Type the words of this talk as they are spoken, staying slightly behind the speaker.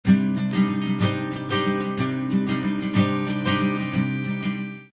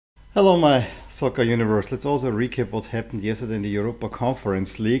Hello, my soccer universe. Let's also recap what happened yesterday in the Europa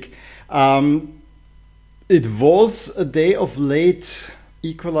Conference League. Um, it was a day of late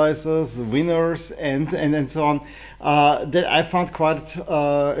equalizers, winners, and so on that I found quite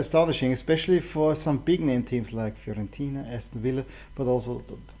astonishing, especially for some big name teams like Fiorentina, Aston Villa, but also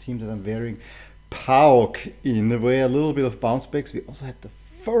the team that I'm wearing, PAOK, in a way, a little bit of bounce backs. We also had the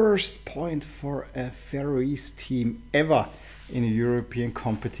first point for a Faroese team ever in a European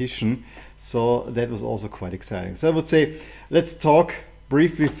competition. So that was also quite exciting. So I would say let's talk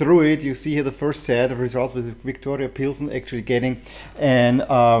briefly through it. You see here the first set of results with Victoria Pilsen actually getting an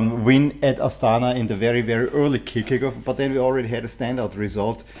win at Astana in the very early kickoff. But then we already had a standout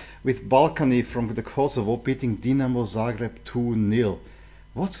result with Balkany from the Kosovo beating Dinamo Zagreb 2-0.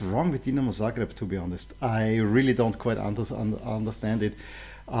 What's wrong with Dinamo Zagreb, to be honest? I really don't quite understand it.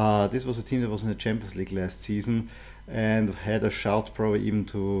 This was a team that was in the Champions League last season and had a shout probably even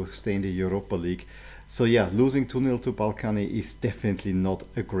to stay in the Europa League. So yeah, losing 2-0 to Balkany is definitely not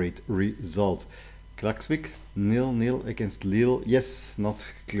a great result. Klaksvik 0-0 against Lille. Yes, not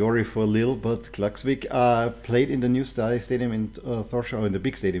glory for Lille, but Klaksvik played in the new stadium in Tórshavn, in the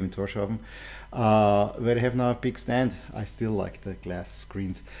big stadium in Tórshavn, where they have now a big stand. I still like the glass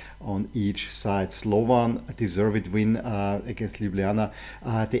screens on each side. Slovan, a deserved win against Ljubljana.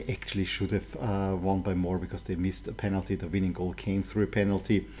 They actually should have won by more because they missed a penalty. The winning goal came through a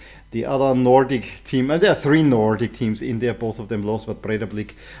penalty. The other Nordic team, and there are three Nordic teams in there, both of them lost, but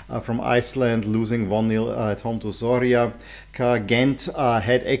Breiðablik from Iceland losing 1-0 at home to Zoria. Gent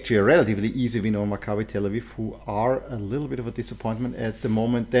had actually a relatively easy win over Maccabi Tel Aviv, who are a little bit of a disappointment at the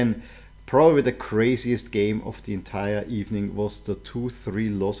moment. Then probably the craziest game of the entire evening was the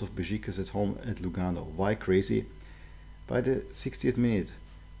 2-3 loss of Besiktas at home at Lugano. Why crazy? By the 60th minute,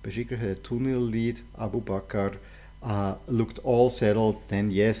 Besiktas had a 2-0 lead. Abu Bakr looked all settled. Then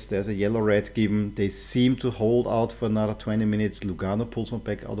yes, there's a yellow red given. They seem to hold out for another 20 minutes. Lugano pulls one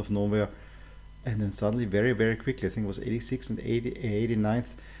back out of nowhere. And then suddenly, very quickly, I think it was 86th and 89th,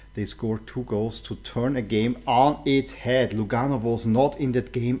 they scored two goals to turn a game on its head. Lugano was not in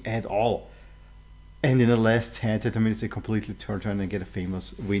that game at all. And in the last 10 minutes, they completely turned and get a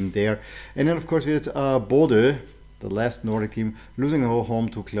famous win there. And then, of course, we had Bodø, the last Nordic team, losing at home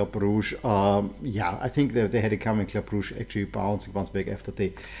to Club Brugge. Yeah, I think that they had it coming. Club Brugge actually bounced back after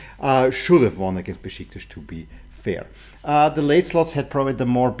they should have won against Besiktas, to be fair. The late slots had probably the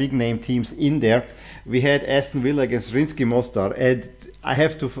more big name teams in there. We had Aston Villa against Zrinjski Mostar, and I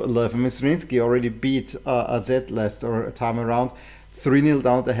have to love. I mean, Zrinjski already beat AZ last time around, 3-0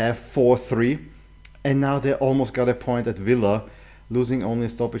 down at the half, 4-3, and now they almost got a point at Villa, losing only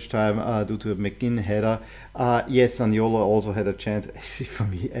stoppage time due to a McGinn header. Yes, Zaniolo also had a chance. For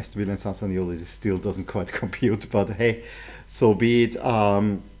me, Aston Villa and San Zaniolo still doesn't quite compute, but hey, so be it.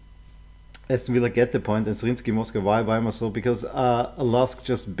 Aston Villa get the point, and Zrinjski Moscow, why am I so? Because Lask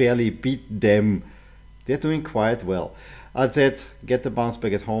just barely beat them. They're doing quite well. AZ get the bounce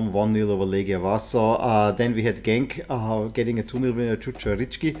back at home, 1-0 over Legia Warsaw. Then we had Genk getting a 2-0 win at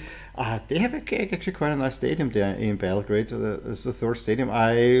Čučorički. They have actually quite a nice stadium there in Belgrade. It's the third stadium.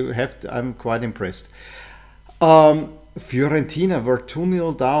 I'm quite impressed. Fiorentina were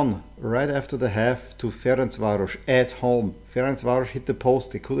 2-0 down right after the half to Ferencváros at home. Ferencváros hit the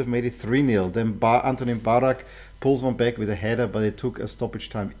post. They could have made it 3-0. Then Antonin Barak pulls one back with a header, but it took a stoppage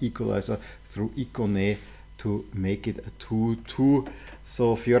time equalizer through Ikone to make it a 2-2.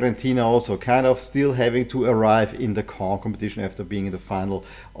 So Fiorentina also kind of still having to arrive in the competition after being in the final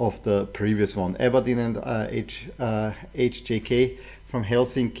of the previous one. Aberdeen and HJK from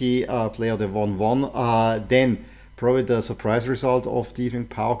Helsinki play out a 1-1. Then probably the surprise result of the evening,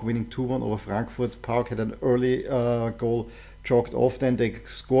 PAOK winning 2-1 over Frankfurt. PAOK had an early goal chalked off, then they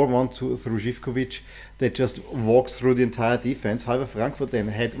score one through Živkovic that just walks through the entire defense. However, Frankfurt then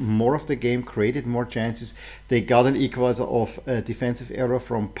had more of the game, created more chances. They got an equalizer of a defensive error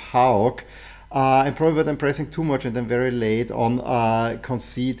from PAOK, and probably were then pressing too much and then very late on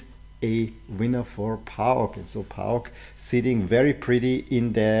concede a winner for PAOK. And so PAOK sitting very pretty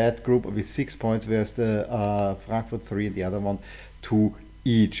in that group with 6 points, whereas the Frankfurt 3 and the other one 2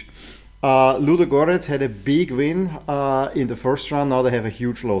 each. Ludogorets had a big win in the first round. Now they have a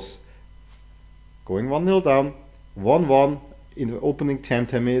huge loss. Going 1-0 down, 1-1 in the opening 10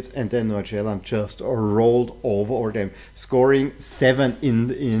 minutes, and then Nordsjælland just rolled over them, scoring 7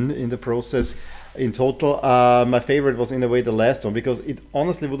 in the process in total. My favorite was in a way the last one, because it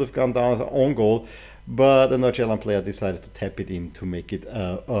honestly would have gone down as an own goal, but the Nordsjælland player decided to tap it in to make it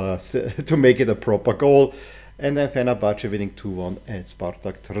a proper goal. And then Fenerbahce winning 2-1 at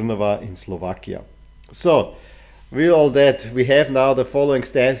Spartak Trnava in Slovakia. So with all that, we have now the following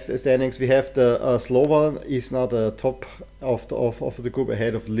standings. We have the Slovan is now the top of the group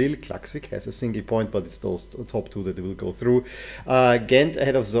ahead of Lille. Klaksvik has a single point, but it's those top two that will go through. Ghent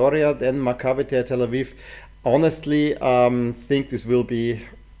ahead of Zorya, then Maccabi Tel Aviv. Honestly, think this will be...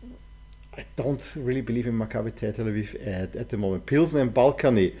 I don't really believe in Maccabi Tel Aviv at the moment. Pilsen and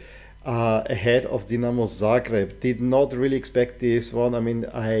Balkany ahead of Dinamo Zagreb. Did not really expect this one. I mean,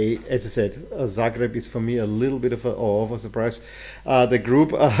 as I said, Zagreb is for me a little bit of a surprise. The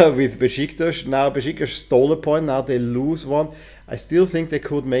group with Besiktas. Now Besiktas stole a point. Now they lose one. I still think they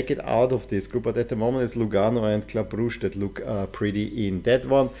could make it out of this group, but at the moment it's Lugano and Club Brugge that look pretty in that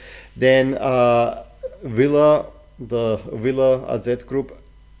one. Then Villa, the Villa AZ group.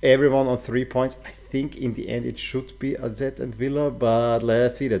 Everyone on 3 points. I think in the end it should be AZ and Villa, but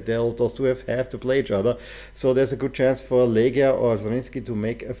let's see that those two have to play each other. So there's a good chance for Legia or Zrinski to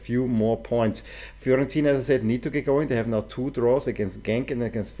make a few more points. Fiorentina, as I said, need to get going. They have now 2 draws against Genk and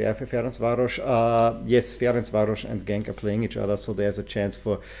against Ferencváros. Yes, Ferencváros and Genk are playing each other, so there's a chance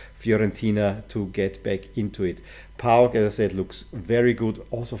for Fiorentina to get back into it. PAOK, as I said, looks very good.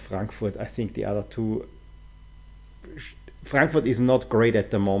 Also Frankfurt, I think the other two... Frankfurt is not great at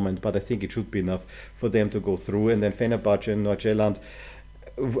the moment, but I think it should be enough for them to go through. And then Fenerbahce and Nordsjælland,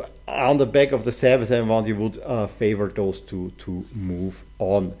 on the back of the 7th round, you would favor those two to move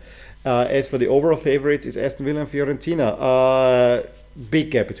on. As for the overall favorites, it's Aston Villa and Fiorentina.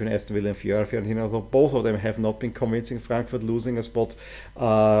 Big gap between Aston Villa and Fiorentina, although both of them have not been convincing. Frankfurt losing a spot,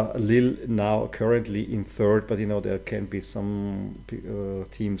 Lille now currently in 3rd, but you know there can be some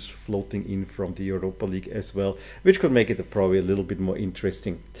teams floating in from the Europa League as well, which could make it probably a little bit more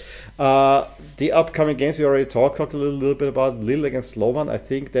interesting. The upcoming games we already talked a little bit about. Lille against Slovan, I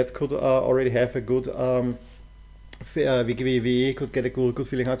think that could already have a good... we could get a good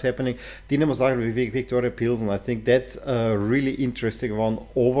feeling how it's happening. Dinamo Zagreb, Victoria Pilsen, I think that's a really interesting one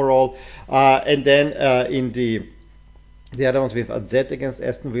overall. And then in the other ones, we have AZ against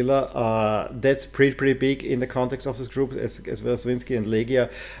Aston Villa. That's pretty big in the context of this group, as well as Zrinski and Legia.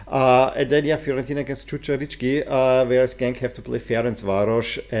 And then yeah, Fiorentina against Čučarički, whereas Genk have to play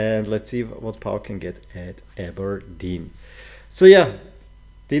Ferencváros, and let's see what PAOK can get at Aberdeen. So yeah,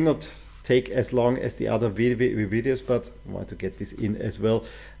 did not take as long as the other videos, but I want to get this in as well.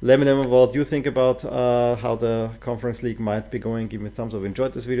 Let me know what you think about how the Conference League might be going. Give me a thumbs up if you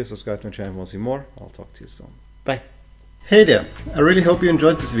enjoyed this video, subscribe to my channel if you want to see more. I'll talk to you soon. Bye. Hey there, I really hope you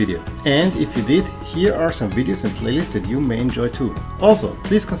enjoyed this video, and if you did, here are some videos and playlists that you may enjoy too. Also,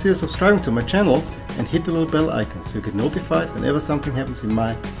 please consider subscribing to my channel and hit the little bell icon so you get notified whenever something happens in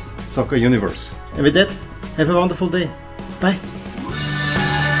my soccer universe. And with that, have a wonderful day. Bye.